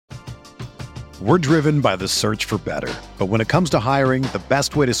We're driven by the search for better. But when it comes to hiring, the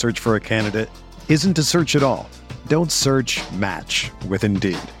best way to search for a candidate isn't to search at all. Don't search, match with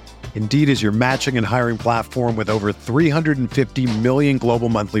Indeed. Indeed is your matching and hiring platform with over 350 million global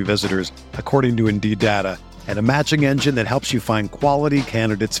monthly visitors, according to Indeed data, and a matching engine that helps you find quality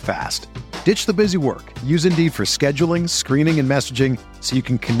candidates fast. Ditch the busy work. Use Indeed for scheduling, screening, and messaging so you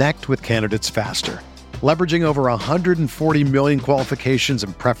can connect with candidates faster. Leveraging over 140 million qualifications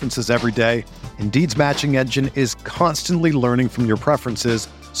and preferences every day, Indeed's matching engine is constantly learning from your preferences,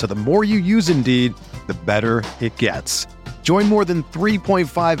 so the more you use Indeed, the better it gets. Join more than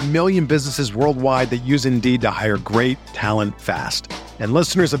 3.5 million businesses worldwide that use Indeed to hire great talent fast. And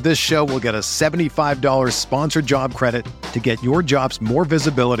listeners of this show will get a $75 sponsored job credit to get your jobs more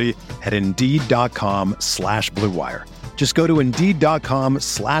visibility at Indeed.com/Blue Wire. Just go to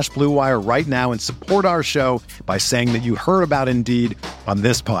Indeed.com/Blue Wire right now and support our show by saying that you heard about Indeed on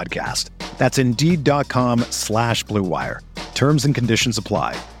this podcast. That's Indeed.com/Blue Wire. Terms and conditions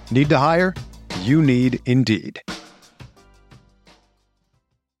apply. Need to hire? You need Indeed.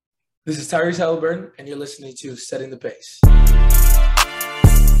 This is Tyrese Halliburton, and you're listening to Setting the Pace.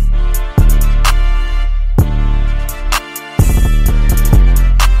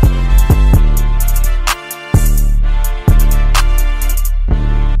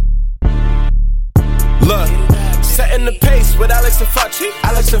 Look, setting the pace with Alex and Fauci.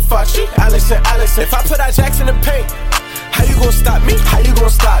 Alex and Fauci. Alex and Alex. If I put our jacks in the paint, how you gonna stop me? How you gonna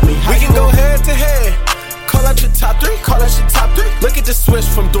stop me? We can go head to head. Call out your top three. Call out your top three. Look at the switch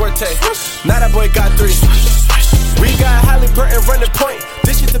from Duarte. Now that boy got three. We got Halliburton running point.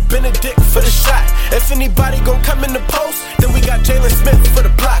 This is the Benedict for the shot. If anybody gon' come in the post, then we got Jalen Smith for the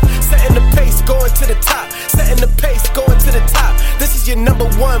block. Setting the pace, going to the top. Setting the pace, going to the top. This is your number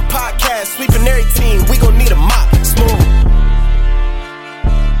one podcast. Sweeping every team. We gon' need a mop. Smooth.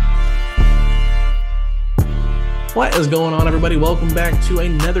 What is going on, everybody? Welcome back to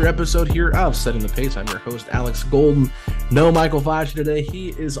another episode here of Setting the Pace. I'm your host, Alex Golden. No Michael Fauci today. He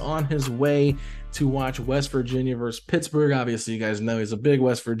is on his way to watch West Virginia versus Pittsburgh. Obviously, you guys know he's a big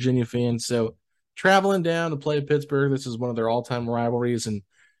West Virginia fan, so traveling down to play Pittsburgh. This is one of their all-time rivalries, and,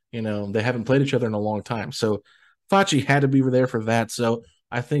 you know, they haven't played each other in a long time. So Fauci had to be there for that. So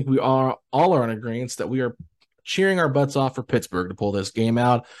I think we all are in agreement that we are cheering our butts off for Pittsburgh to pull this game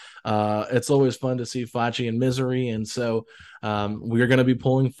out. It's always fun to see Fauci in misery, and so we are going to be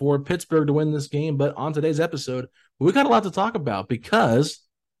pulling for Pittsburgh to win this game. But on today's episode, we got a lot to talk about because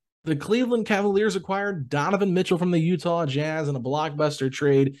the Cleveland Cavaliers acquired Donovan Mitchell from the Utah Jazz in a blockbuster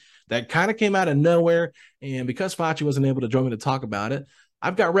trade that kind of came out of nowhere. And because Fauci wasn't able to join me to talk about it,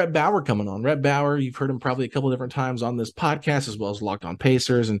 I've got Rhett Bauer coming on. Rhett Bauer, you've heard him probably a couple of different times on this podcast, as well as Locked On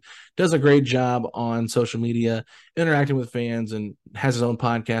Pacers, and does a great job on social media, interacting with fans, and has his own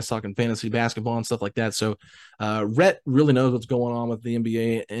podcast talking fantasy basketball and stuff like that. So Rhett really knows what's going on with the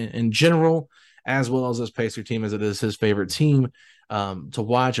NBA in general, as well as this Pacer team, as it is his favorite team to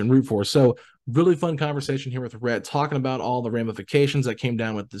watch and root for. So really fun conversation here with Rhett, talking about all the ramifications that came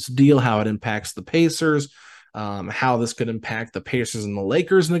down with this deal, how it impacts the Pacers, how this could impact the Pacers and the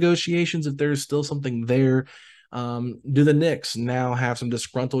Lakers negotiations, if there's still something there. Do the Knicks now have some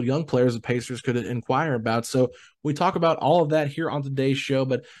disgruntled young players the Pacers could inquire about? So we talk about all of that here on today's show,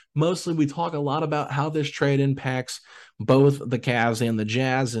 but mostly we talk a lot about how this trade impacts both the Cavs and the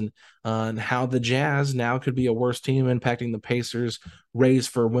Jazz, and how the Jazz now could be a worse team impacting the Pacers' race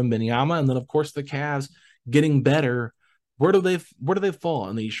for Wembanyama. And then, of course, the Cavs getting better. Where do they fall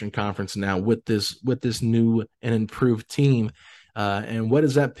in the Eastern Conference now with this new and improved team? And what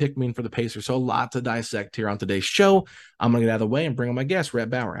does that pick mean for the Pacers? So a lot to dissect here on today's show. I'm going to get out of the way and bring on my guest,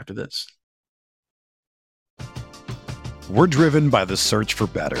 Rhett Bauer, after this. We're driven by the search for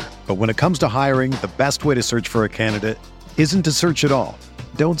better. But when it comes to hiring, the best way to search for a candidate isn't to search at all.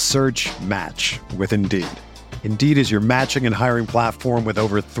 Don't search, match with Indeed. Indeed is your matching and hiring platform with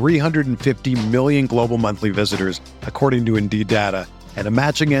over 350 million global monthly visitors, according to Indeed data, and a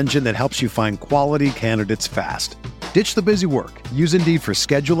matching engine that helps you find quality candidates fast. Ditch the busy work. Use Indeed for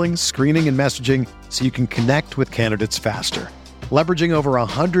scheduling, screening, and messaging so you can connect with candidates faster. Leveraging over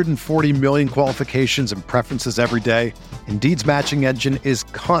 140 million qualifications and preferences every day, Indeed's matching engine is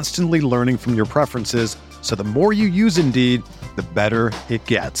constantly learning from your preferences, so the more you use Indeed, the better it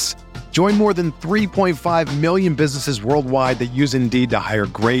gets. Join more than 3.5 million businesses worldwide that use Indeed to hire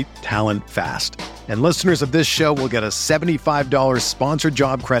great talent fast. And listeners of this show will get a $75 sponsored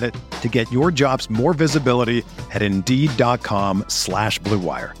job credit to get your jobs more visibility at Indeed.com/Blue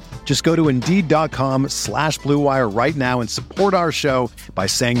Wire. Just go to Indeed.com/Blue Wire right now and support our show by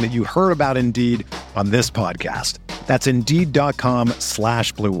saying that you heard about Indeed on this podcast. That's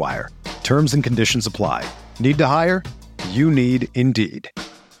Indeed.com/Blue Wire. Terms and conditions apply. Need to hire? You need Indeed.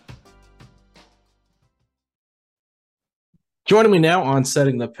 Joining me now on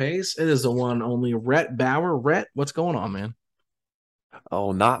Setting the Pace, it is the one and only Rhett Bauer. Rhett, what's going on, man?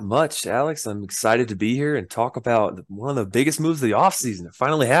 Oh, not much, Alex. I'm excited to be here and talk about one of the biggest moves of the offseason. It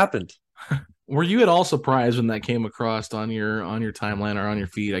finally happened. Were you at all surprised when that came across on your timeline or on your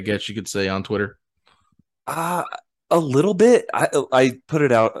feed, I guess you could say, on Twitter? Uh, a little bit. I put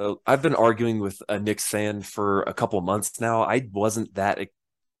it out. I've been arguing with a Knicks fan for a couple months now. I wasn't that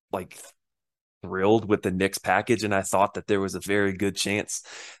like thrilled with the Knicks package, and I thought that there was a very good chance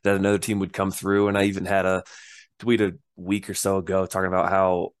that another team would come through. And I even had a tweet a week or so ago talking about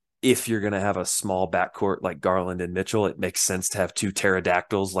how if you're going to have a small backcourt like Garland and Mitchell, it makes sense to have two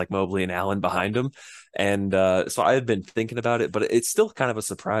pterodactyls like Mobley and Allen behind them. And so I had been thinking about it, but it's still kind of a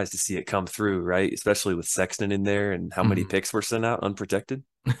surprise to see it come through, right? Especially with Sexton in there and how many picks were sent out unprotected.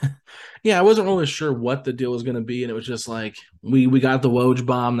 Yeah, I wasn't really sure what the deal was going to be, and it was just like we got the Woj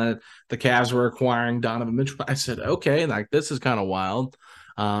bomb that the Cavs were acquiring Donovan Mitchell. I said, okay, like this is kind of wild.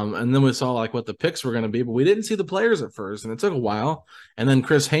 And then we saw like what the picks were going to be, but we didn't see the players at first, and it took a while. And then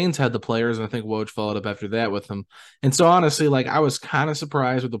Chris Haynes had the players, and I think Woj followed up after that with them. And so honestly, like I was kind of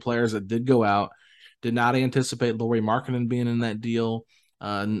surprised with the players that did go out. Did not anticipate Lauri Markkanen being in that deal.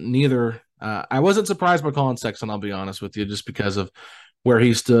 Neither. I wasn't surprised by Colin Sexton, I'll be honest with you, just because of where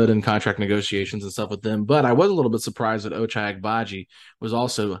he stood in contract negotiations and stuff with them. But I was a little bit surprised that Ochai Agbaji was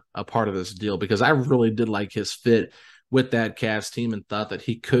also a part of this deal because I really did like his fit with that Cavs team and thought that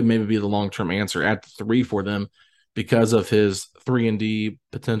he could maybe be the long-term answer at the 3 for them because of his 3-and-D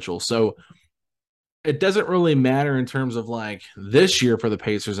potential. So it doesn't really matter in terms of like this year for the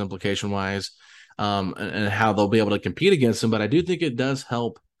Pacers implication-wise and how they'll be able to compete against him. But I do think it does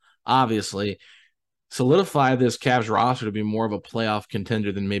help, obviously, solidify this Cavs roster to be more of a playoff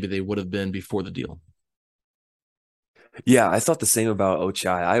contender than maybe they would have been before the deal. Yeah, I thought the same about Ochai.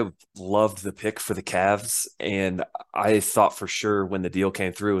 I loved the pick for the Cavs, and I thought for sure when the deal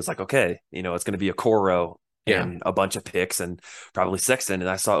came through, it was like, okay, it's going to be a Coro and a bunch of picks and probably Sexton. And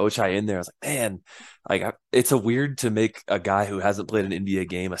I saw Ochai in there. I was like, man, it's a weird to make a guy who hasn't played an NBA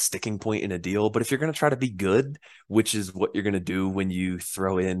game a sticking point in a deal. But if you're going to try to be good, which is what you're going to do when you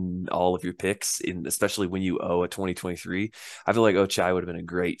throw in all of your picks, especially when you owe a 2023, I feel like Ochai would have been a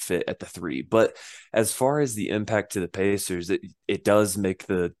great fit at the 3. But as far as the impact to the Pacers, it does make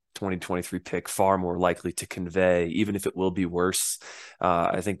the 2023 pick far more likely to convey, even if it will be worse.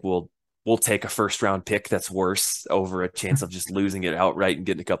 I think we'll take a first round pick that's worse over a chance of just losing it outright and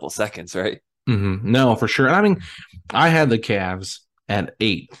getting a couple of seconds, right? Mm-hmm. No, for sure. I mean, I had the Cavs at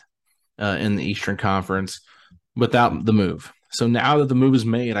 8 in the Eastern Conference without the move. So now that the move is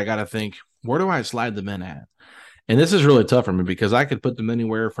made, I got to think, where do I slide them in at? And this is really tough for me because I could put them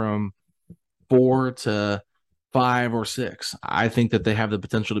anywhere from 4 to 5 or 6. I think that they have the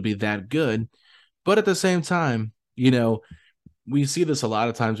potential to be that good. But at the same time, we see this a lot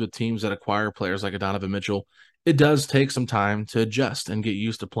of times with teams that acquire players like a Donovan Mitchell. It does take some time to adjust and get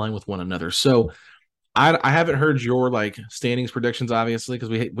used to playing with one another. So I haven't heard your standings predictions, obviously, because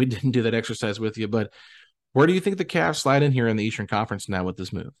we didn't do that exercise with you. But where do you think the Cavs slide in here in the Eastern Conference now with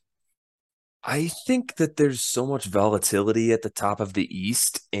this move? I think that there's so much volatility at the top of the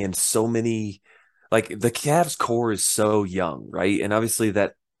East and so many, the Cavs core is so young, right? And obviously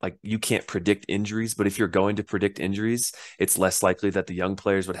that, you can't predict injuries, but if you're going to predict injuries, it's less likely that the young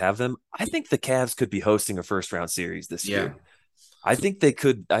players would have them. I think the Cavs could be hosting a first round series this year. I think they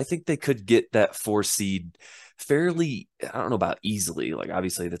could get that 4 seed fairly, I don't know about easily.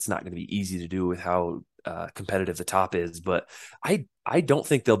 Obviously that's not going to be easy to do with how competitive the top is, but I don't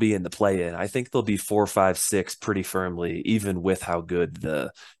think they'll be in the play-in. I think they'll be 4, 5, 6 pretty firmly, even with how good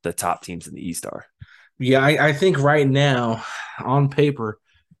the top teams in the East are. Yeah, I think right now on paper,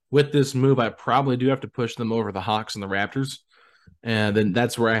 with this move, I probably do have to push them over the Hawks and the Raptors. And then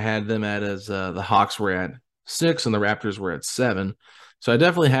that's where I had them at as the Hawks were at 6 and the Raptors were at 7. So I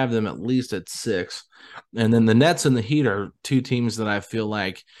definitely have them at least at 6. And then the Nets and the Heat are 2 teams that I feel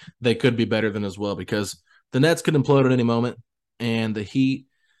like they could be better than as well because the Nets could implode at any moment. And the Heat,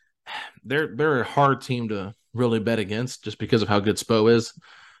 they're a hard team to really bet against just because of how good Spo is.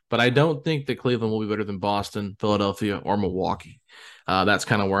 But I don't think that Cleveland will be better than Boston, Philadelphia, or Milwaukee. That's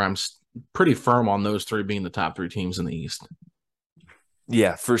kind of where I'm pretty firm on those 3 being the top 3 teams in the East.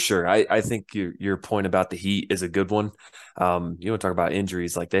 Yeah, for sure. I think your point about the Heat is a good one. You want to talk about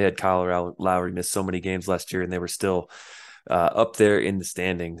injuries. They had Kyle Lowry miss so many games last year, and they were still up there in the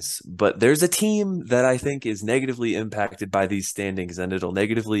standings. But there's a team that I think is negatively impacted by these standings, and it'll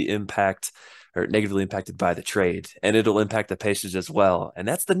negatively impact or negatively impacted by the trade, and it'll impact the Pacers as well. And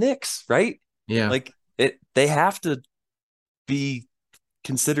that's the Knicks, right? Yeah. Like they have to be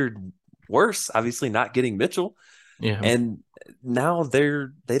considered worse, obviously not getting Mitchell. Yeah. And now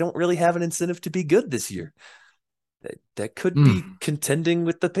they don't really have an incentive to be good this year. That could be contending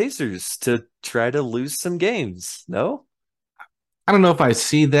with the Pacers to try to lose some games. No? I don't know if I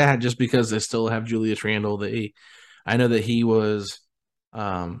see that just because they still have Julius Randle. I know that he was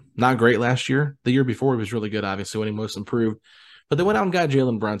not great last year. The year before he was really good, obviously, when he most improved. But they went out and got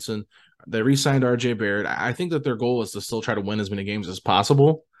Jalen Brunson. They re-signed RJ Barrett. I think that their goal is to still try to win as many games as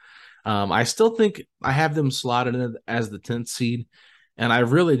possible. I still think I have them slotted in as the 10th seed, and I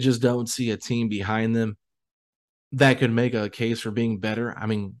really just don't see a team behind them that could make a case for being better. I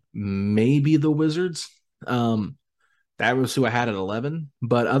mean, maybe the Wizards. That was who I had at 11.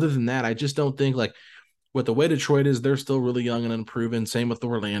 But other than that, I just don't think like with the way Detroit is, they're still really young and unproven. Same with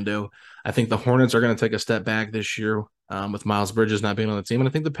Orlando. I think the Hornets are going to take a step back this year with Miles Bridges not being on the team. And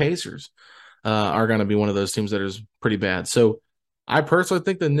I think the Pacers are going to be one of those teams that is pretty bad. So I personally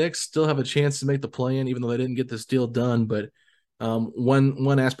think the Knicks still have a chance to make the play-in, even though they didn't get this deal done. But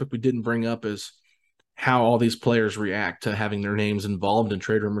one aspect we didn't bring up is how all these players react to having their names involved in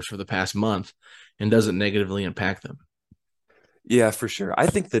trade rumors for the past month, and does it negatively impact them? Yeah, for sure. I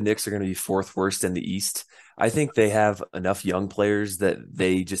think the Knicks are going to be fourth worst in the East. I think they have enough young players that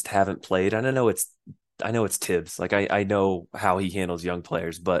they just haven't played. And I know it's Tibbs. Like I know how he handles young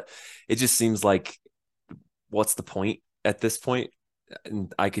players, but it just seems like what's the point at this point?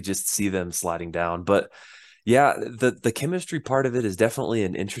 And I could just see them sliding down. But yeah, the chemistry part of it is definitely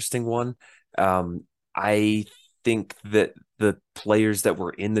an interesting one. I think that the players that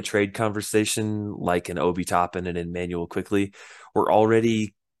were in the trade conversation, like an Obi Toppin and Emmanuel Quickly, were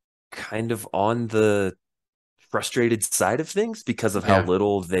already kind of on the frustrated side of things because of how Yeah.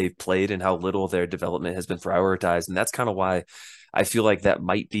 little they've played and how little their development has been prioritized. And that's kind of why I feel like that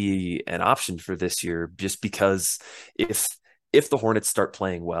might be an option for this year, just because if the Hornets start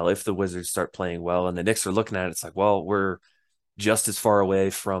playing well, if the Wizards start playing well, and the Knicks are looking at it, it's like, well, we're just as far away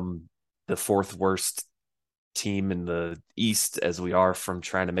from the fourth worst team in the East as we are from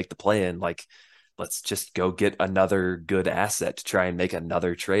trying to make the play in. Like, let's just go get another good asset to try and make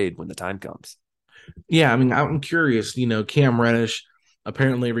another trade when the time comes. Yeah, I mean, I'm curious. Cam Reddish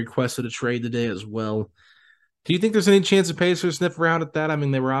apparently requested a trade today as well. Do you think there's any chance the Pacers sniff around at that? I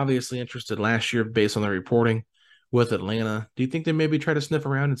mean, they were obviously interested last year based on their reporting with Atlanta. Do you think they maybe try to sniff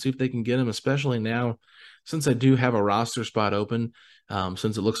around and see if they can get him, especially now since they do have a roster spot open?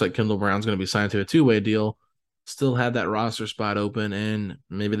 Since it looks like Kendall Brown's going to be signed to a two-way deal, still have that roster spot open, and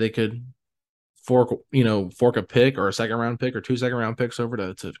maybe they could fork a pick or a second round pick or 2 second round picks over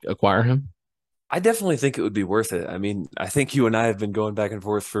to acquire him. I definitely think it would be worth it. I mean, I think you and I have been going back and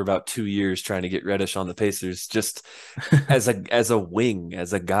forth for about 2 years trying to get Reddish on the Pacers, just as a wing,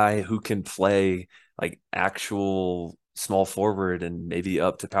 as a guy who can play like actual small forward and maybe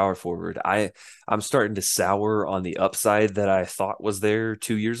up to power forward. I'm starting to sour on the upside that I thought was there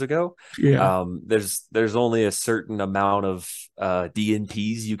 2 years ago. Yeah. There's only a certain amount of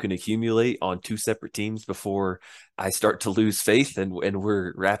DNPs you can accumulate on two separate teams before I start to lose faith, and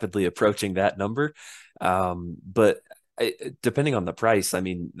we're rapidly approaching that number. But depending on the price, I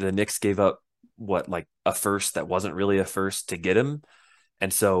mean, the Knicks gave up like a first that wasn't really a first to get him,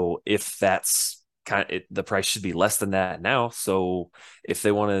 and so if that's the price should be less than that now. So if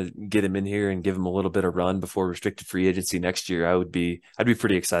they want to get him in here and give him a little bit of run before restricted free agency next year, I'd be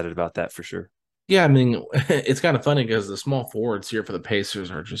pretty excited about that for sure. Yeah, I mean, it's kind of funny because the small forwards here for the Pacers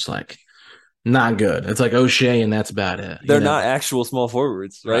are just like not good. It's like O'Shea, and that's about it. They're not actual small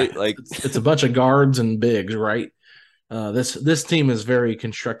forwards, right? Like it's a bunch of guards and bigs, right? This team is very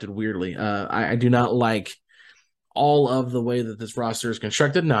constructed weirdly. I do not like all of the way that this roster is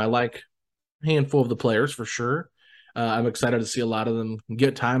constructed. Now, I like a handful of the players for sure. I'm excited to see a lot of them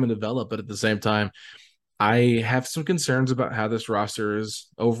get time and develop, but at the same time, I have some concerns about how this roster is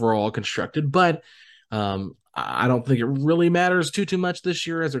overall constructed. But I don't think it really matters too much this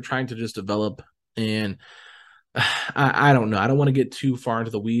year as they're trying to just develop. And I don't know. I don't want to get too far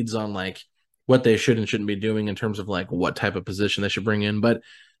into the weeds on like what they should and shouldn't be doing in terms of like what type of position they should bring in. But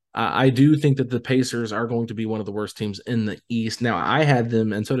I do think that the Pacers are going to be one of the worst teams in the East. Now, I had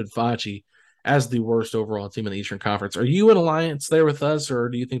them, and so did Facci, as the worst overall team in the Eastern Conference. Are you in alliance there with us, or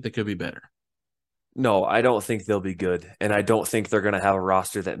do you think they could be better? No, I don't think they'll be good. And I don't think they're going to have a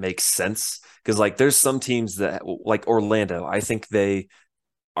roster that makes sense. Because like there's some teams that like Orlando, I think they're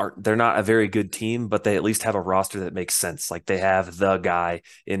not a very good team, but they at least have a roster that makes sense. Like they have the guy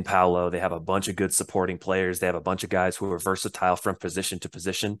in Paolo. They have a bunch of good supporting players. They have a bunch of guys who are versatile from position to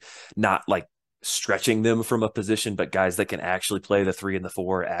position, not like stretching them from a position, but guys that can actually play the 3 and the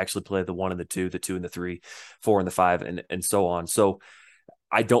 4, actually play the 1 and the 2, the 2 and the 3, 4 and the 5, and so on. So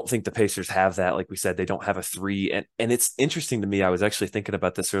I don't think the Pacers have that. Like we said, they don't have a 3. And it's interesting to me. I was actually thinking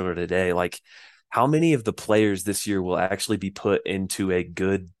about this earlier today. Like, how many of the players this year will actually be put into a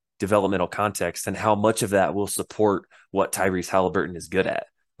good developmental context, and how much of that will support what Tyrese Halliburton is good at?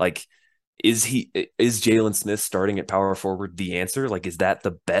 Like, is Jalen Smith starting at power forward the answer? Like, is that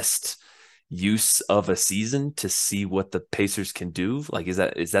the best use of a season to see what the Pacers can do? Like, is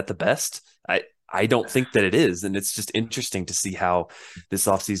that the best? I don't think that it is. And it's just interesting to see how this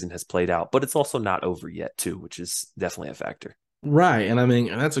offseason has played out. But it's also not over yet, too, which is definitely a factor. Right. And I mean,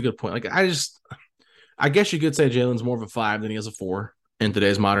 that's a good point. Like, I guess you could say Jalen's more of a 5 than he is a 4 in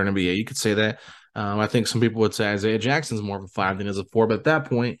today's modern NBA. You could say that. I think some people would say Isaiah Jackson's more of a 5 than he is a 4. But at that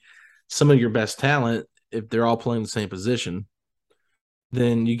point, some of your best talent, if they're all playing the same position,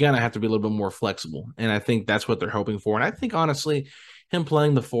 then you gotta have to be a little bit more flexible. And I think that's what they're hoping for. And I think, honestly, him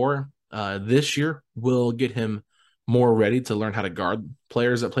playing the 4 this year will get him more ready to learn how to guard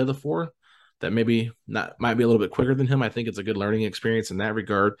players that play the 4 that might be a little bit quicker than him. I think it's a good learning experience in that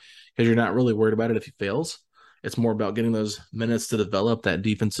regard, because you're not really worried about it if he fails. It's more about getting those minutes to develop that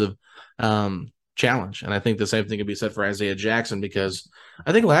defensive challenge. And I think the same thing could be said for Isaiah Jackson, because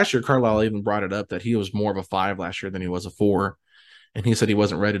I think last year Carlisle even brought it up that he was more of a 5 last year than he was a 4. And he said he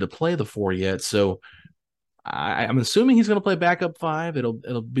wasn't ready to play the 4 yet. So I'm assuming he's going to play backup 5.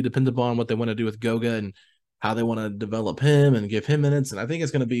 It'll be dependent upon what they want to do with Goga and how they want to develop him and give him minutes. And I think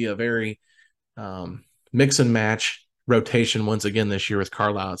it's going to be a very mix and match rotation once again this year with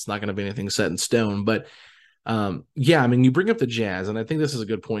Carlisle. It's not going to be anything set in stone. But yeah, I mean, you bring up the Jazz, and I think this is a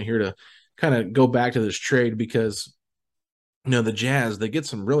good point here to kind of go back to this trade, because the Jazz, they get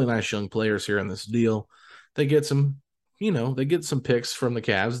some really nice young players here in this deal. They get some picks from the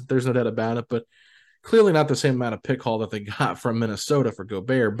Cavs. There's no doubt about it, but clearly not the same amount of pick haul that they got from Minnesota for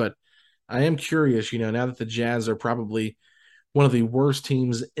Gobert. But I am curious, now that the Jazz are probably one of the worst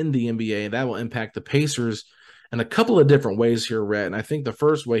teams in the NBA, that will impact the Pacers in a couple of different ways here, Rhett. And I think the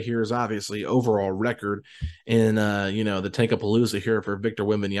first way here is obviously overall record in, the Tankapalooza here for Victor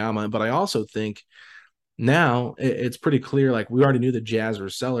Wembanyama. But I also think now it's pretty clear, like, we already knew the Jazz were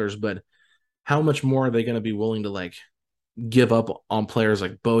sellers, but how much more are they going to be willing to, like, give up on players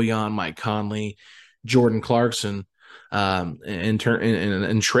like Bojan, Mike Conley, Jordan Clarkson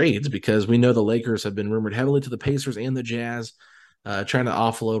in trades? Because we know the Lakers have been rumored heavily to the Pacers and the Jazz, trying to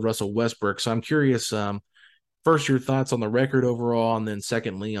offload Russell Westbrook. So I'm curious, first, your thoughts on the record overall, and then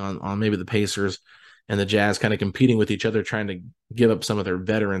secondly on maybe the Pacers and the Jazz kind of competing with each other, trying to give up some of their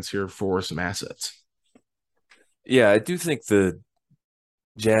veterans here for some assets. Yeah, I do think the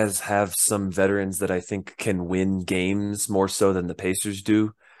Jazz have some veterans that I think can win games more so than the Pacers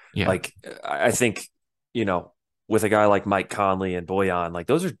do. Yeah. Like, I think, with a guy like Mike Conley and Bojan, like,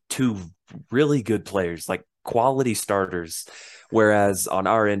 those are 2 really good players, like quality starters. Whereas on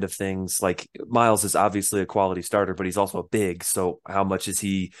our end of things, like, Miles is obviously a quality starter, but he's also big. So how much is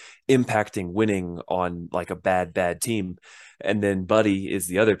he impacting winning on, like, a bad team? And then Buddy is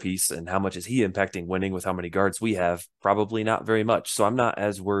the other piece. And how much is he impacting winning with how many guards we have? Probably not very much. So I'm not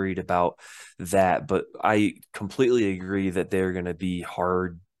as worried about that. But I completely agree that they're going to be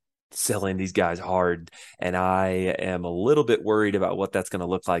selling these guys hard. And I am a little bit worried about what that's going to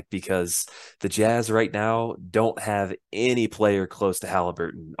look like, because the Jazz right now don't have any player close to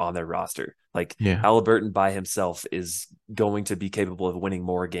Halliburton on their roster. Like, Halliburton by himself is going to be capable of winning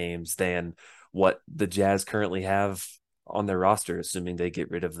more games than what the Jazz currently have on their roster, assuming they get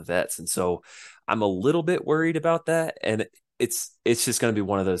rid of the vets. And so I'm a little bit worried about that. And it's just going to be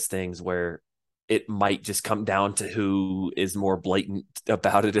one of those things where it might just come down to who is more blatant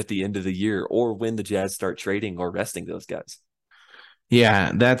about it at the end of the year, or when the Jazz start trading or resting those guys.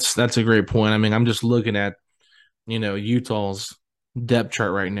 Yeah, that's a great point. I mean, I'm just looking at, Utah's depth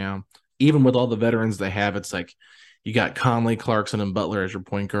chart right now. Even with all the veterans they have, it's like you got Conley, Clarkson, and Butler as your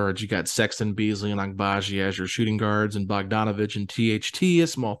point guards. You got Sexton, Beasley, and Agbaji as your shooting guards, and Bogdanovich and THT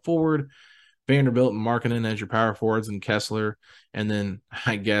as small forward. Vanderbilt and Markkanen as your power forwards, and Kessler. And then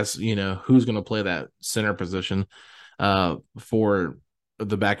I guess, who's going to play that center position for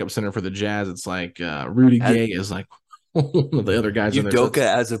the backup center for the Jazz? It's like Rudy Gay is like one of the other guys in there. Udoka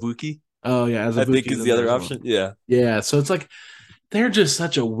Azubuike. Oh, yeah. I think is the other option. Yeah. Yeah. So it's like they're just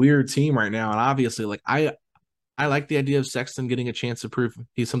such a weird team right now. And obviously, like, I like the idea of Sexton getting a chance to prove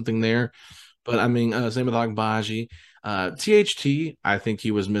he's something there. But I mean, same with Agbaji. THT, I think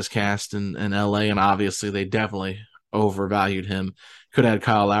he was miscast in LA, and obviously they definitely overvalued him. Could have had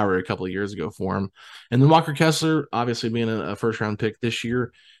Kyle Lowry a couple of years ago for him. And then Walker Kessler, obviously being a first round pick this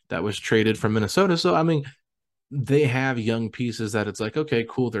year, that was traded from Minnesota. So, I mean, they have young pieces that it's like, okay,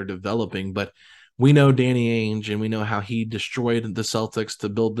 cool, they're developing, but we know Danny Ainge and we know how he destroyed the Celtics to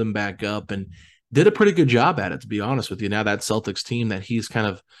build them back up and did a pretty good job at it, to be honest with you. Now that Celtics team that he's kind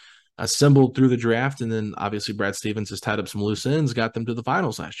of assembled through the draft, and then obviously Brad Stevens has tied up some loose ends, got them to the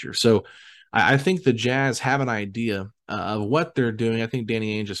finals last year. So I think the Jazz have an idea of what they're doing. I think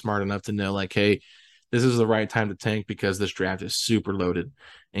Danny Ainge is smart enough to know, like, hey, this is the right time to tank because this draft is super loaded.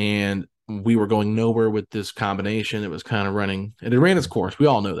 And we were going nowhere with this combination. It was kind of running, and it ran its course. We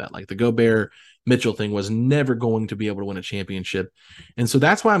all know that. Like the Gobert Mitchell thing was never going to be able to win a championship. And so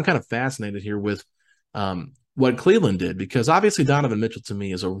that's why I'm kind of fascinated here with what Cleveland did, because obviously Donovan Mitchell to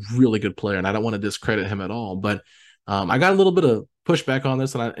me is a really good player, and I don't want to discredit him at all. But I got a little bit of pushback on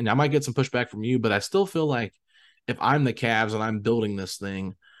this, and I might get some pushback from you, but I still feel like if I'm the Cavs and I'm building this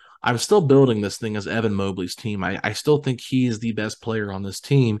thing, I'm still building this thing as Evan Mobley's team. I still think he is the best player on this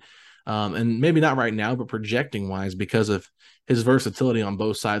team. And maybe not right now, but projecting wise, because of his versatility on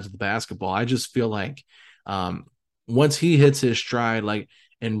both sides of the basketball. I just feel like once he hits his stride, like,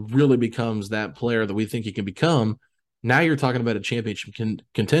 and really becomes that player that we think he can become, now you're talking about a championship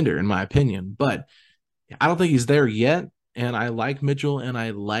contender, in my opinion. But I don't think he's there yet. And I like Mitchell and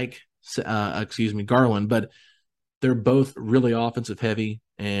I like, Garland, but they're both really offensive heavy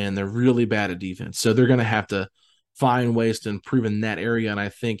and they're really bad at defense. So they're going to have to find ways to improve in that area. And I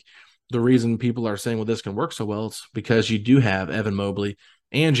think the reason people are saying, well, this can work so well, it's because you do have Evan Mobley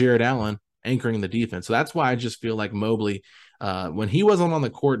and Jared Allen anchoring the defense. So that's why I just feel like Mobley, when he wasn't on the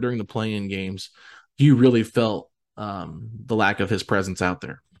court during the play-in games, you really felt the lack of his presence out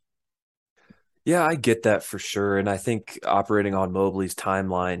there. Yeah, I get that for sure. And I think operating on Mobley's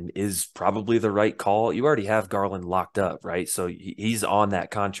timeline is probably the right call. You already have Garland locked up, right? So he's on that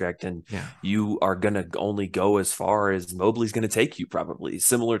contract, and you are going to only go as far as Mobley's going to take you, probably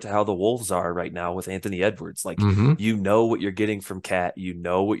similar to how the Wolves are right now with Anthony Edwards. Like, you know what you're getting from Cat, you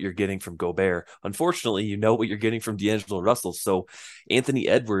know what you're getting from Gobert. Unfortunately, you know what you're getting from D'Angelo Russell. So Anthony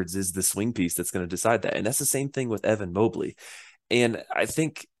Edwards is the swing piece that's going to decide that. And that's the same thing with Evan Mobley. And I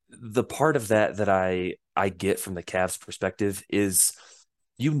think the part of that I get from the Cavs perspective is,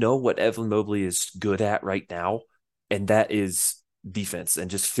 you know what Evan Mobley is good at right now, and that is defense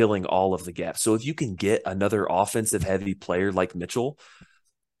and just filling all of the gaps. So if you can get another offensive heavy player like Mitchell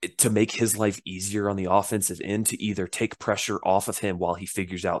to make his life easier on the offensive end, to either take pressure off of him while he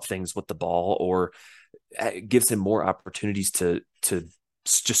figures out things with the ball, or gives him more opportunities to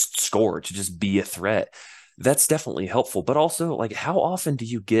just score, to just be a threat, that's definitely helpful. But also, like, how often do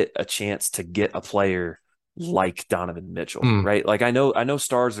you get a chance to get a player like Donovan Mitchell, right? Like, I know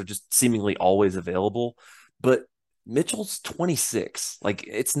stars are just seemingly always available, but Mitchell's 26. Like,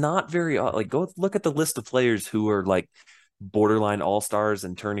 it's not very, like, go look at the list of players who are like borderline all-stars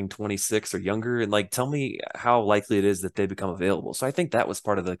and turning 26 or younger, and like, tell me how likely it is that they become available. So I think that was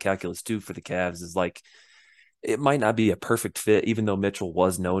part of the calculus too for the Cavs, is like, it might not be a perfect fit, even though Mitchell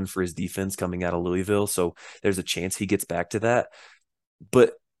was known for his defense coming out of Louisville. So there's a chance he gets back to that.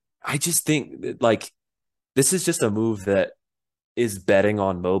 But I just think that, like, this is just a move that is betting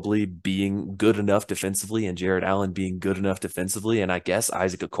on Mobley being good enough defensively and Jared Allen being good enough defensively. And I guess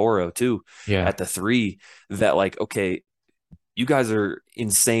Isaac Okoro too, at the 3, that, like, okay, you guys are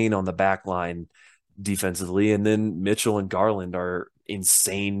insane on the back line defensively. And then Mitchell and Garland are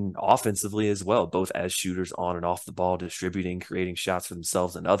insane offensively as well, both as shooters on and off the ball, distributing, creating shots for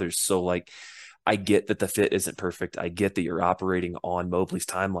themselves and others. So, like, I get that the fit isn't perfect. I get that you're operating on Mobley's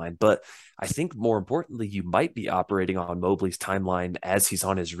timeline, but I think more importantly, you might be operating on Mobley's timeline as he's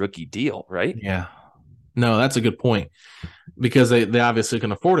on his rookie deal, right? Yeah. No, that's a good point, because they obviously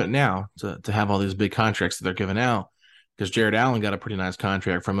can afford it now to have all these big contracts that they're giving out, because Jared Allen got a pretty nice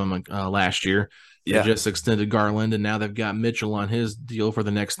contract from him last year. They just extended Garland, and now they've got Mitchell on his deal for the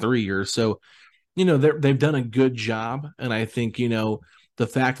next 3 years. So, you know, they've done a good job. And I think, you know, the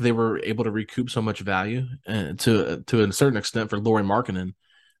fact they were able to recoup so much value to a certain extent for Lauri Markkanen,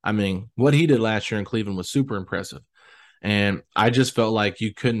 I mean, what he did last year in Cleveland was super impressive. And I just felt like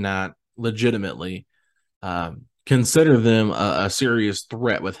you could not legitimately consider them a serious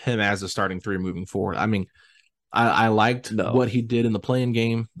threat with him as a starting 3 moving forward. I mean, I liked what he did in the playing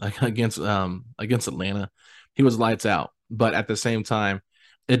game against Atlanta. He was lights out, but at the same time,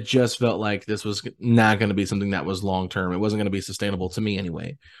 it just felt like this was not going to be something that was long term. It wasn't going to be sustainable to me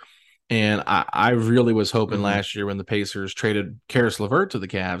anyway. And I really was hoping last year when the Pacers traded Karis LeVert to the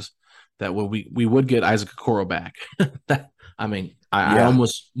Cavs that we would get Isaac Okoro back. I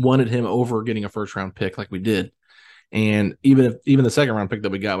almost wanted him over getting a first round pick like we did. And even the second round pick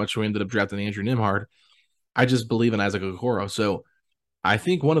that we got, which we ended up drafting Andrew Nembhard, I just believe in Isaac Okoro. So I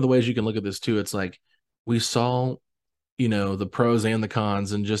think one of the ways you can look at this too, it's like we saw, the pros and the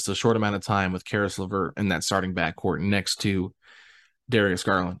cons in just a short amount of time with Karis LeVert in that starting backcourt next to Darius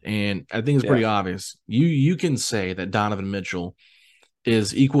Garland. And I think it's Yeah. pretty obvious. You can say that Donovan Mitchell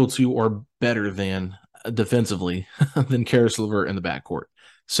is equal to or better than defensively than Karis LeVert in the backcourt.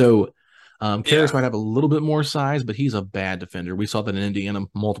 So Karis might have a little bit more size, but he's a bad defender. We saw that in Indiana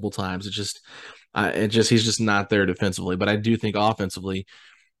multiple times. He's just not there defensively. But I do think offensively,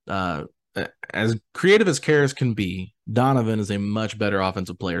 uh, as creative as Karis can be, Donovan is a much better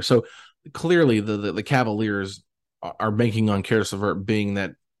offensive player. So clearly, the Cavaliers are banking on Karis LeVert being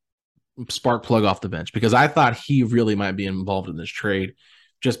that spark plug off the bench, because I thought he really might be involved in this trade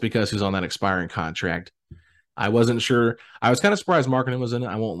just because he's on that expiring contract. I wasn't sure. I was kind of surprised Markkanen was in it.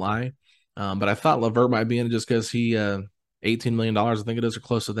 I won't lie. But I thought LeVert might be in it just because he $18 million, I think it is, or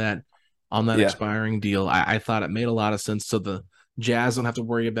close to that on that expiring deal. I thought it made a lot of sense. So the Jazz don't have to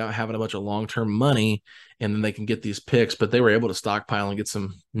worry about having a bunch of long-term money, and then they can get these picks, but they were able to stockpile and get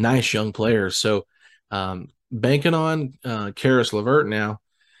some nice young players. So banking on Karis LeVert now,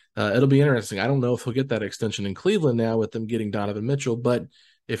 it'll be interesting. I don't know if he'll get that extension in Cleveland now with them getting Donovan Mitchell, but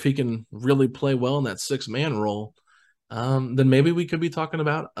if he can really play well in that six-man role, then maybe we could be talking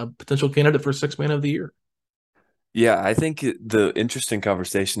about a potential candidate for six-man of the year. Yeah, I think the interesting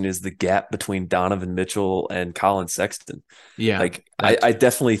conversation is the gap between Donovan Mitchell and Colin Sexton. Yeah, like I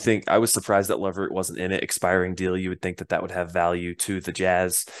definitely think I was surprised that LeVert wasn't in it. Expiring deal, you would think that would have value to the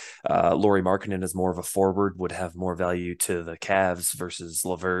Jazz. Lauri Markkanen is more of a forward, would have more value to the Cavs versus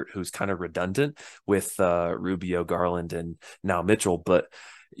LeVert, who's kind of redundant with Rubio, Garland, and now Mitchell. But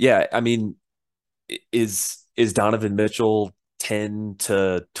yeah, I mean, is Donovan Mitchell $10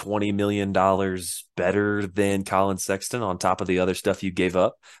 to $20 million better than Colin Sexton on top of the other stuff you gave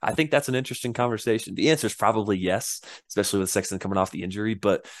up? I think that's an interesting conversation. The answer is probably yes, especially with Sexton coming off the injury,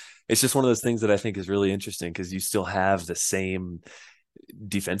 but it's just one of those things that I think is really interesting because you still have the same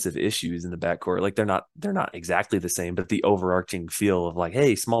defensive issues in the backcourt. Like they're not exactly the same, but the overarching feel of like,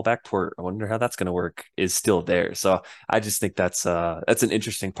 hey, small backcourt, I wonder how that's going to work, is still there. So I just think that's an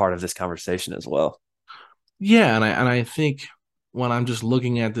interesting part of this conversation as well. Yeah, and I think when I'm just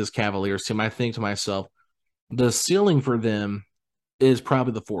looking at this Cavaliers team, I think to myself, the ceiling for them is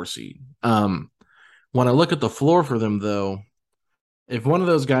probably the 4 seed. When I look at the floor for them, though, if one of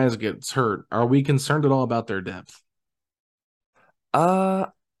those guys gets hurt, are we concerned at all about their depth?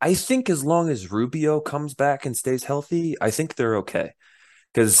 I think as long as Rubio comes back and stays healthy, I think they're okay.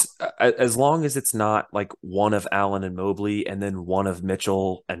 Because as long as it's not like one of Allen and Mobley and then one of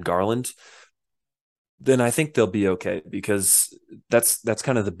Mitchell and Garland, then I think they'll be okay, because that's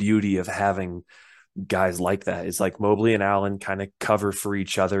kind of the beauty of having guys like that, is like Mobley and Allen kind of cover for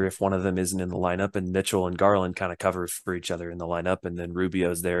each other if one of them isn't in the lineup, and Mitchell and Garland kind of cover for each other in the lineup, and then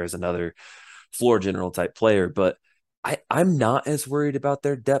Rubio's there as another floor general type player. But I'm not as worried about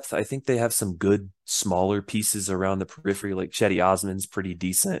their depth. I think they have some good smaller pieces around the periphery, like Chetty Osman's pretty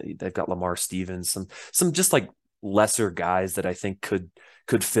decent. They've got Lamar Stevens, some just like lesser guys that I think could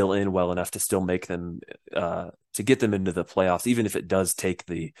fill in well enough to still make them to get them into the playoffs, even if it does take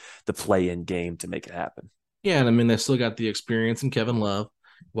the play-in game to make it happen. Yeah, and I mean, they still got the experience in Kevin Love.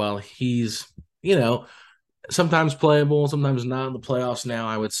 While he's, sometimes playable, sometimes not in the playoffs now,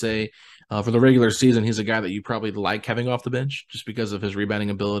 I would say for the regular season, he's a guy that you probably like having off the bench just because of his rebounding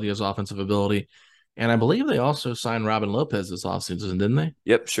ability, his offensive ability. And I believe they also signed Robin Lopez this offseason, didn't they?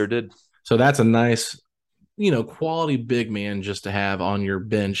 Yep, sure did. So that's a nice, quality big man just to have on your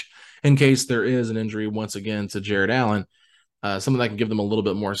bench in case there is an injury once again to Jared Allen. Something that can give them a little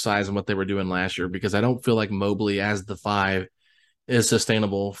bit more size than what they were doing last year, because I don't feel like Mobley as the 5 is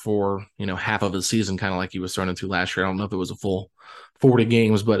sustainable for, half of the season, kind of like he was thrown into last year. I don't know if it was a full 40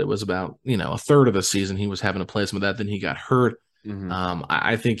 games, but it was about, a third of the season he was having to play some of that. Then he got hurt. Mm-hmm.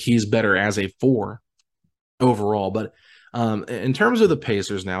 I think he's better as a 4 overall. But in terms of the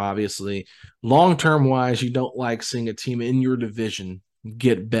Pacers now, obviously, long-term wise, you don't like seeing a team in your division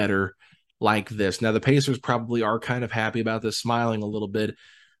get better like this. Now, the Pacers probably are kind of happy about this, smiling a little bit,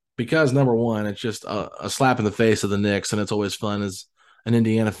 because number one, it's just a slap in the face of the Knicks, and it's always fun as an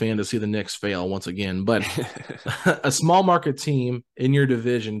Indiana fan to see the Knicks fail once again. But a small market team in your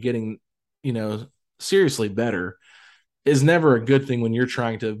division getting, seriously better is never a good thing when you're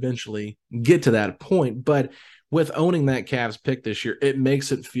trying to eventually get to that point. But with owning that Cavs pick this year, it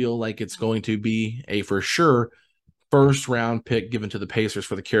makes it feel like it's going to be a for sure first round pick given to the Pacers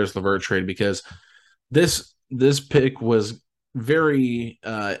for the Karis LeVert trade, because this pick was very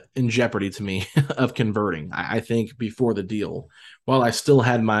in jeopardy to me of converting. I think before the deal, while I still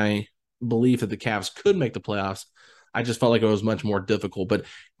had my belief that the Cavs could make the playoffs, I just felt like it was much more difficult. But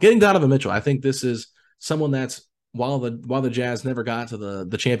getting Donovan Mitchell, I think this is someone that's while the Jazz never got to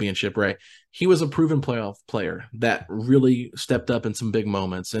the championship, right? He was a proven playoff player that really stepped up in some big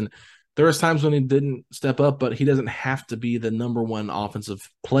moments. And there was times when he didn't step up, but he doesn't have to be the number one offensive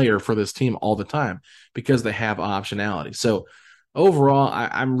player for this team all the time because they have optionality. So overall,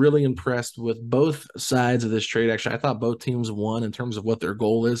 I'm really impressed with both sides of this trade. Actually, I thought both teams won in terms of what their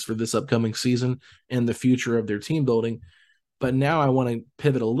goal is for this upcoming season and the future of their team building. But now I want to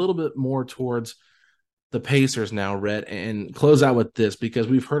pivot a little bit more towards the Pacers now, Rhett, and close out with this because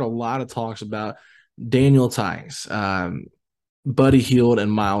we've heard a lot of talks about Daniel Tice, Buddy Hield, and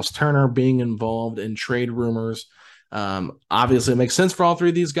Miles Turner being involved in trade rumors. Obviously, it makes sense for all three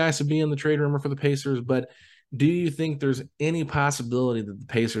of these guys to be in the trade rumor for the Pacers, but do you think there's any possibility that the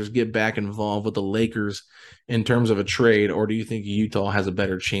Pacers get back involved with the Lakers in terms of a trade, or do you think Utah has a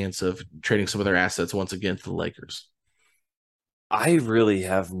better chance of trading some of their assets once again to the Lakers? I really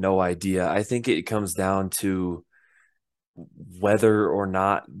have no idea. I think it comes down to whether or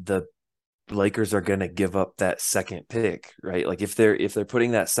not the Lakers are going to give up that second pick, right? Like if they're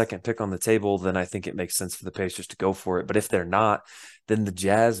putting that second pick on the table, then I think it makes sense for the Pacers to go for it. But if they're not, then the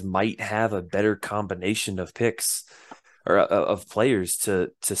Jazz might have a better combination of picks or of players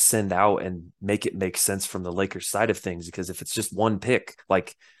to send out and make it make sense from the Lakers side of things. Because if it's just one pick,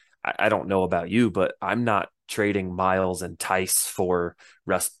 like I don't know about you, but I'm not trading Miles and Tice for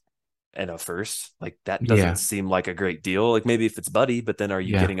Russ and a first. Like that Yeah, doesn't seem like a great deal. Like maybe if it's Buddy, but then are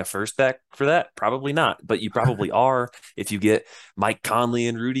you yeah, getting a first back for that? Probably not. But you probably are if you get Mike Conley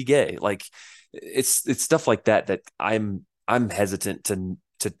and Rudy Gay. Like it's stuff like that I'm hesitant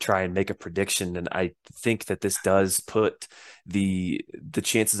to try and make a prediction. And I think that this does put the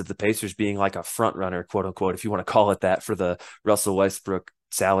chances of the Pacers being like a front runner, quote unquote, if you want to call it that, for the Russell Westbrook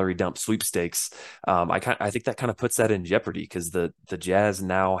salary dump sweepstakes. I think that kind of puts that in jeopardy because the Jazz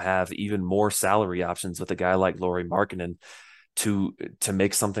now have even more salary options with a guy like Lauri Markkanen to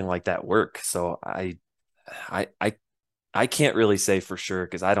make something like that work. So I I can't really say for sure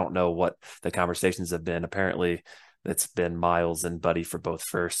because I don't know what the conversations have been. Apparently, it's been Miles and Buddy for both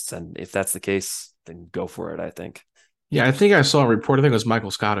firsts, and if that's the case, then go for it. I think. yeah. I think I saw a report. I think it was Michael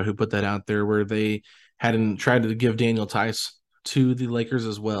Scotto who put that out there, where they hadn't tried to give Daniel Tice to the Lakers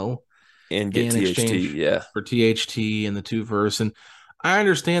as well And get in THT, exchange yeah. for THT and the two firsts. And I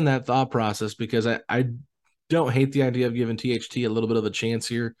understand that thought process because I don't hate the idea of giving THT a little bit of a chance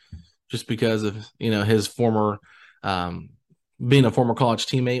here, just because of his former um, being a former college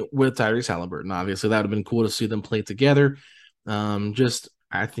teammate with Tyrese Halliburton. Obviously, that would have been cool to see them play together. Just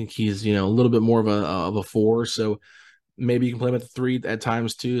I think he's a little bit more of a four, so maybe you can play him at the three at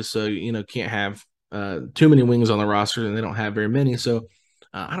times too. So can't have too many wings on the roster, and they don't have very many. So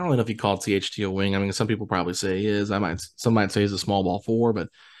I don't really know if you call THT a wing. I mean, some people probably say he is. Some might say he's a small ball four, but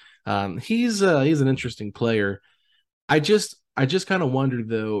he's an interesting player. I just kind of wondered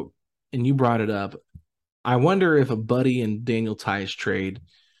though, and you brought it up. I wonder if a Buddy and Daniel Tice trade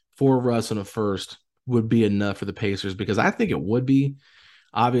for Russ and a first would be enough for the Pacers because I think it would be.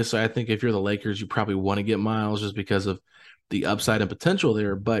 Obviously, I think if you're the Lakers, you probably want to get Miles just because of the upside and potential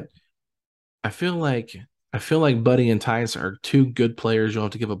there. But I feel like Buddy and Tice are two good players. You'll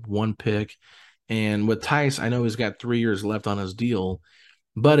have to give up one pick. And with Tice, I know he's got 3 years left on his deal,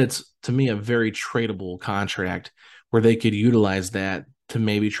 but it's to me a very tradable contract where they could utilize that to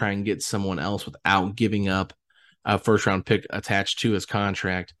maybe try and get someone else without giving up a first round pick attached to his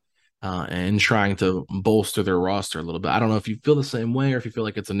contract and trying to bolster their roster a little bit. I don't know if you feel the same way or if you feel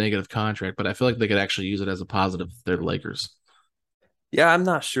like it's a negative contract, but I feel like they could actually use it as a positive if they're the Lakers. Yeah, I'm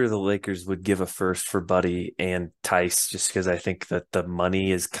not sure the Lakers would give a first for Buddy and Tice just because I think that the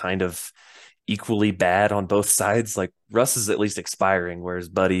money is kind of equally bad on both sides. Like Russ is at least expiring, whereas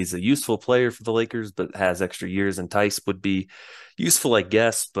Buddy's a useful player for the Lakers, but has extra years, and Tice would be useful, I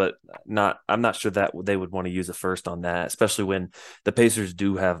guess, but not. I'm not sure that they would want to use a first on that, especially when the Pacers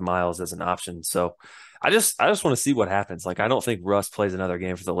do have Miles as an option. So I just want to see what happens. Like I don't think Russ plays another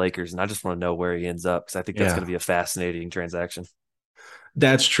game for the Lakers, and I just want to know where he ends up because I think that's going Yeah, to be a fascinating transaction.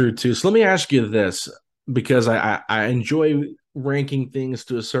 that's true too. So let me ask you this because I enjoy ranking things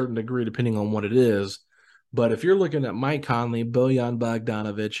to a certain degree depending on what it is. But if you're looking at Mike Conley, Bojan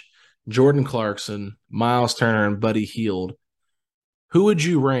Bogdanovic, Jordan Clarkson, Miles Turner, and Buddy Hield, who would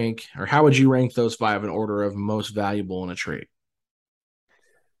you rank or how would you rank those five in order of most valuable in a trade?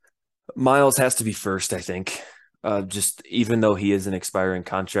 Miles has to be first, I think. Just even though he is an expiring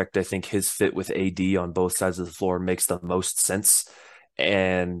contract, I think his fit with AD on both sides of the floor makes the most sense.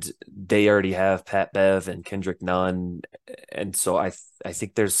 And they already have Pat Bev and Kendrick Nunn, and so I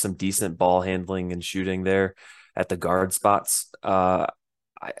think there's some decent ball handling and shooting there. at the guard spots. I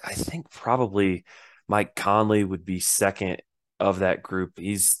think probably Mike Conley would be second of that group.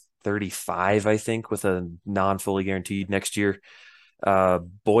 He's 35, I think, with a non-fully guaranteed next year.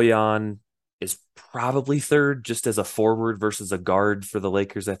 Bojan is probably third, just as a forward versus a guard for the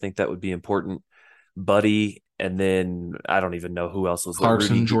Lakers. I think that would be important. Buddy, and then I don't even know who else was there.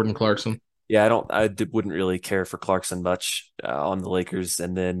 Clarkson, Jordan Clarkson. Yeah, wouldn't really care for Clarkson much on the Lakers,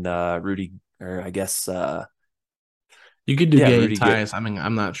 and then Rudy, or I guess, you could do Gay Rudy and Tice. I mean,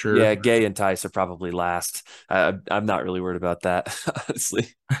 I'm not sure. Yeah, Gay and Tice are probably last. I'm not really worried about that, honestly.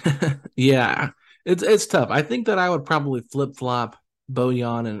 Yeah, it's tough. I think that I would probably flip flop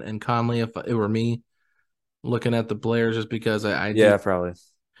Bojan and Conley if it were me looking at the players, just because Probably.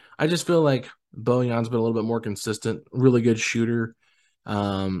 I just feel like Bojan's been a little bit more consistent, really good shooter.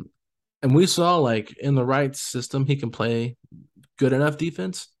 And we saw, like, in the right system, he can play good enough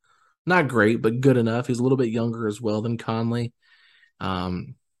defense. Not great, but good enough. He's a little bit younger as well than Conley.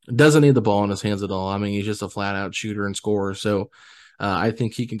 Doesn't need the ball in his hands at all. I mean, he's just a flat out shooter and scorer. So I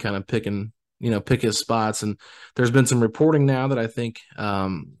think he can kind of pick his spots. And there's been some reporting now that I think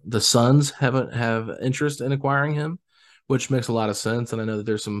the Suns have interest in acquiring him, which makes a lot of sense. And I know that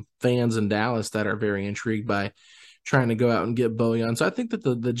there's some fans in Dallas that are very intrigued by trying to go out and get Bojan. So I think that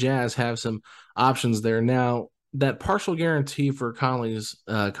the Jazz have some options there. Now, that partial guarantee for Conley's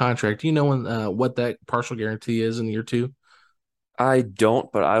contract, do you know what that partial guarantee is in year 2? I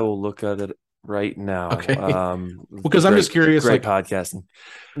don't, but I will look at it right now. Okay. Because I'm just curious. Great podcasting.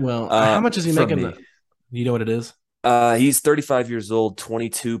 Well, how much is he making? You know what it is? He's 35 years old,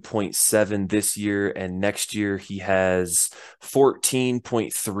 22.7 this year, and next year he has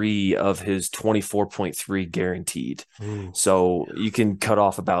 14.3 of his 24.3 guaranteed. Ooh. So you can cut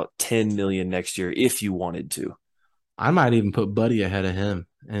off about 10 million next year if you wanted to. I might even put Buddy ahead of him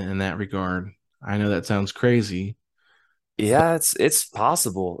in that regard. I know that sounds crazy. Yeah, it's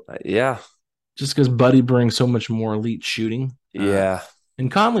possible. Yeah. Just because Buddy brings so much more elite shooting. Yeah.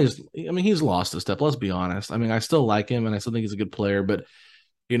 And he's lost a step. Let's be honest. I mean, I still like him and I still think he's a good player, but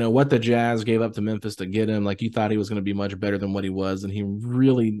what the Jazz gave up to Memphis to get him, like, you thought he was going to be much better than what he was, and he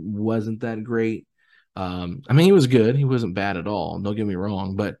really wasn't that great. I mean, he was good. He wasn't bad at all. Don't get me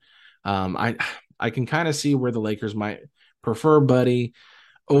wrong, but I can kind of see where the Lakers might prefer Buddy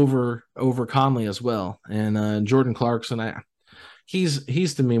over Conley as well. And Jordan Clarkson,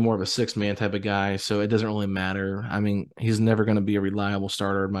 he's to me more of a 6-man type of guy, so it doesn't really matter. I mean, he's never going to be a reliable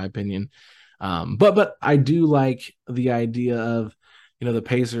starter in my opinion. But I do like the idea of, the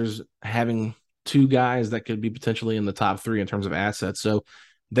Pacers having 2 guys that could be potentially in the top 3 in terms of assets. So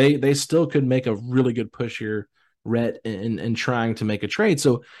they still could make a really good push here, Rhett, in trying to make a trade.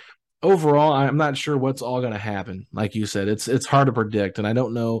 So overall, I'm not sure what's all going to happen. Like you said, it's hard to predict, and I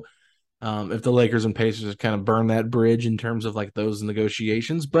don't know if the Lakers and Pacers have kind of burned that bridge in terms of like those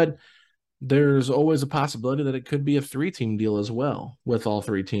negotiations, but there's always a possibility that it could be a 3-team deal as well, with all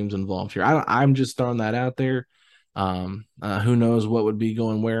 3 teams involved here. I'm just throwing that out there. Who knows what would be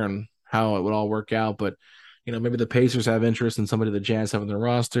going where and how it would all work out, but maybe the Pacers have interest in somebody the Jazz have on their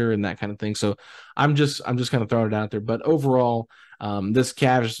roster and that kind of thing. So I'm just kind of throwing it out there. But overall, this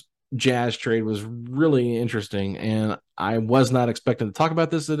Cavs Jazz trade was really interesting, and I was not expecting to talk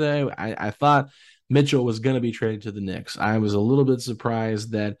about this today. I thought Mitchell was going to be traded to the Knicks. I was a little bit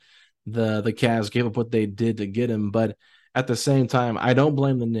surprised that the Cavs gave up what they did to get him, but at the same time, I don't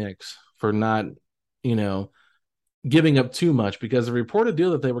blame the Knicks for not, giving up too much, because the reported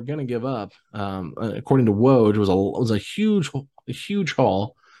deal that they were going to give up, according to Woj, was a huge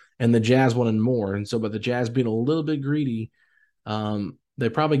haul, and the Jazz wanted more, and so by the Jazz being a little bit greedy, they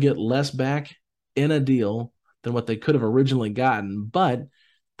probably get less back in a deal than what they could have originally gotten, but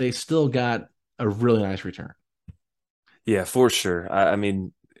they still got a really nice return. Yeah, for sure. I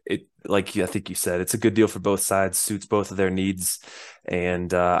mean, I think you said, it's a good deal for both sides, suits both of their needs,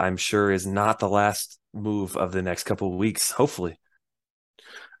 and I'm sure is not the last move of the next couple of weeks, hopefully.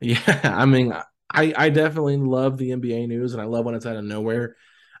 Yeah, I mean, I definitely love the NBA news, and I love when it's out of nowhere.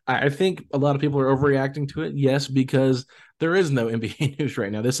 I think a lot of people are overreacting to it, yes, because there is no NBA news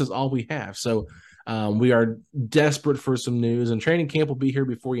right now. This is all we have. So we are desperate for some news, and training camp will be here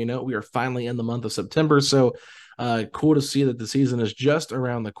before you know it. We are finally in the month of September. So cool to see that the season is just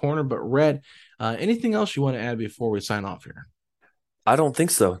around the corner. But Red, anything else you want to add before we sign off here? I don't think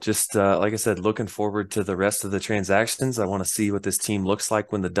so. Just like I said, looking forward to the rest of the transactions. I want to see what this team looks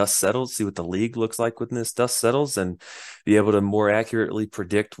like when the dust settles, see what the league looks like when this dust settles, and be able to more accurately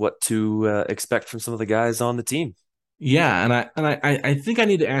predict what to expect from some of the guys on the team. Yeah, and I think I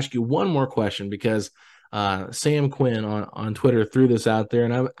need to ask you one more question, because Sam Quinn on Twitter threw this out there,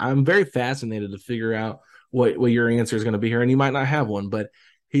 and I'm very fascinated to figure out what your answer is going to be here, and you might not have one, but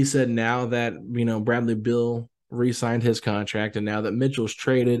he said now that, Bradley Beal re-signed his contract, and now that Mitchell's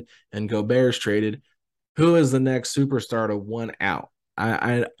traded and Gobert's traded, who is the next superstar to one out?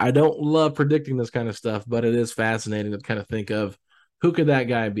 I don't love predicting this kind of stuff, but it is fascinating to kind of think of who could that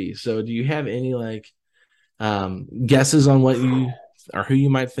guy be. So do you have any guesses on what you or who you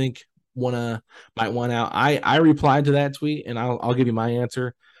might think might want out? I replied to that tweet, and I'll give you my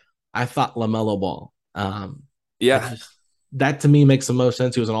answer. I thought LaMelo Ball. That to me makes the most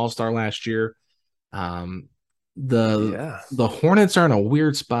sense. He was an all-star last year. The Hornets are in a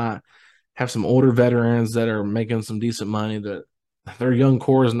weird spot. Have some older veterans that are making some decent money. Their young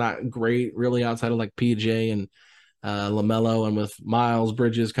core is not great, really, outside of like PJ and LaMelo, and with Miles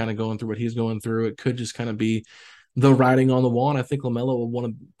Bridges kind of going through what he's going through, it could just kind of be the writing on the wall. And I think LaMelo will want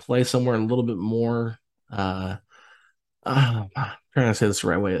to play somewhere a little bit more. I'm trying to say this the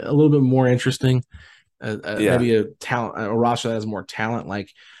right way, a little bit more interesting. Maybe a roster that has more talent.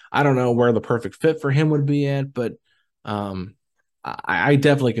 Like, I don't know where the perfect fit for him would be at, but I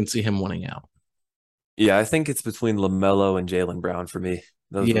definitely can see him winning out. Yeah, I think it's between LaMelo and Jaylen Brown for me.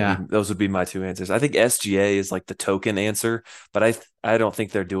 Those would be my two answers. I think SGA is like the token answer, but I don't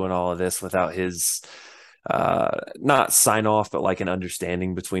think they're doing all of this without his not sign off, but like an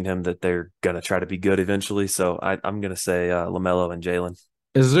understanding between him that they're gonna try to be good eventually. So I'm gonna say LaMelo and Jaylen.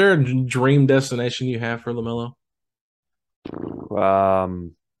 Is there a dream destination you have for LaMelo?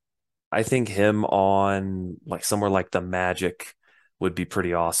 I think him on like somewhere like the Magic would be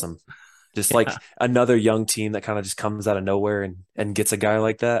pretty awesome. Just like another young team that kind of just comes out of nowhere and gets a guy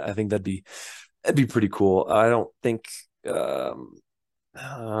like that. I think that'd be pretty cool. I don't think I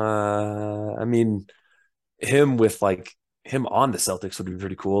mean, him on the Celtics would be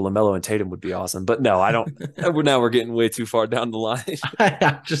pretty cool. LaMelo and Tatum would be awesome. But no, I don't. Now we're getting way too far down the line.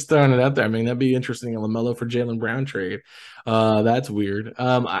 I'm just throwing it out there. I mean, that'd be interesting. A LaMelo for Jaylen Brown trade. That's weird.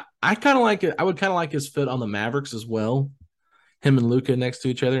 I kind of like it. I would kind of like his fit on the Mavericks as well. Him and Luka next to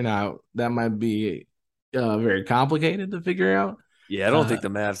each other. Now, that might be very complicated to figure out. Yeah, I don't think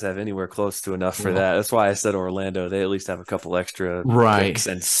the Mavs have anywhere close to enough for that. That's why I said Orlando. They at least have a couple extra picks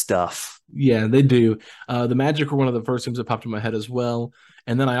and stuff. Yeah, they do. The Magic were one of the first teams that popped in my head as well.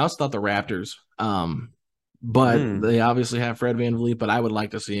 And then I also thought the Raptors. But they obviously have Fred VanVleet, but I would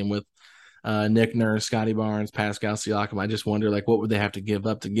like to see him with Nick Nurse, Scotty Barnes, Pascal Siakam. I just wonder, what would they have to give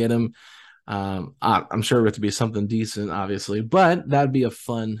up to get him? I'm sure it would have to be something decent, obviously, but that'd be a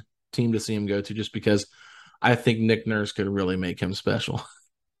fun team to see him go to, just because I think Nick Nurse could really make him special.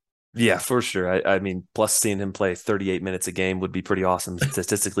 Yeah, for sure. I mean, plus seeing him play 38 minutes a game would be pretty awesome,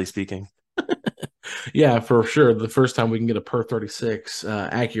 statistically speaking. Yeah, for sure. The first time we can get a per 36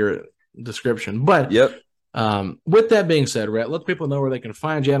 accurate description. But with that being said, Rhett, let people know where they can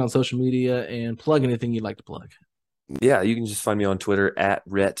find you on social media and plug anything you'd like to plug. Yeah, you can just find me on Twitter at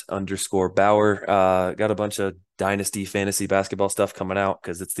Rhett_Bauer. Got a bunch of Dynasty fantasy basketball stuff coming out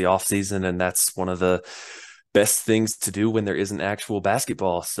because it's the off season, and that's one of the best things to do when there isn't actual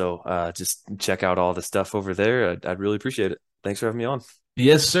basketball. So just check out all the stuff over there. I'd really appreciate it. Thanks for having me on.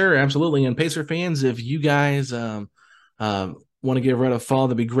 Yes, sir. Absolutely. And Pacer fans, if you guys want to give Rhett a follow,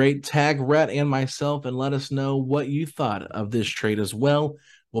 that'd be great. Tag Rhett and myself and let us know what you thought of this trade as well.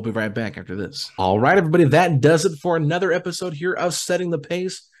 We'll be right back after this. All right, everybody, that does it for another episode here of Setting the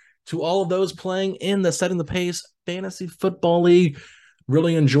Pace. To all of those playing in the Setting the Pace Fantasy Football League,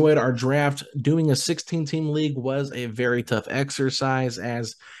 really enjoyed our draft. Doing a 16-team league was a very tough exercise,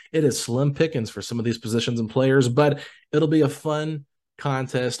 as it is slim pickings for some of these positions and players, but it'll be a fun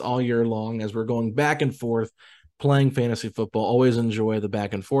contest all year long as we're going back and forth playing fantasy football. Always enjoy the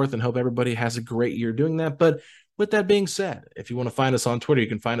back and forth and hope everybody has a great year doing that. But with that being said, if you want to find us on Twitter, you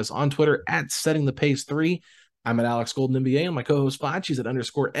can find us on Twitter at SettingThePace3. I'm at Alex Golden NBA, and my co-host Fod, she's at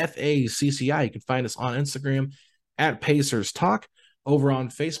 _FACCI. You can find us on Instagram at Pacers Talk, over on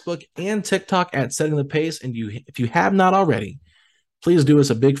Facebook and TikTok at Setting the Pace. And if you have not already, please do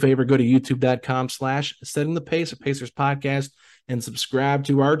us a big favor. Go to youtube.com/Setting the Pace, a Pacers podcast, and subscribe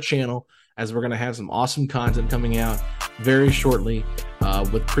to our channel, as we're going to have some awesome content coming out very shortly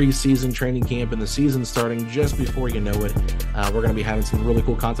with preseason training camp and the season starting just before you know it. We're going to be having some really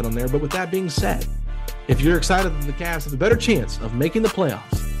cool content on there. But with that being said, if you're excited that the Cavs have a better chance of making the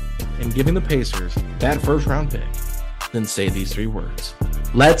playoffs and giving the Pacers that first-round pick, then say these three words.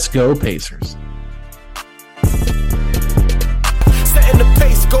 Let's go, Pacers. Setting the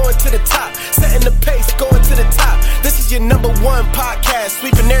pace, going to the top. Setting the pace, going to the top. This is your #1 podcast.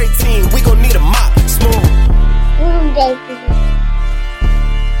 Sweeping every team. We gon' need a mop. Smooth.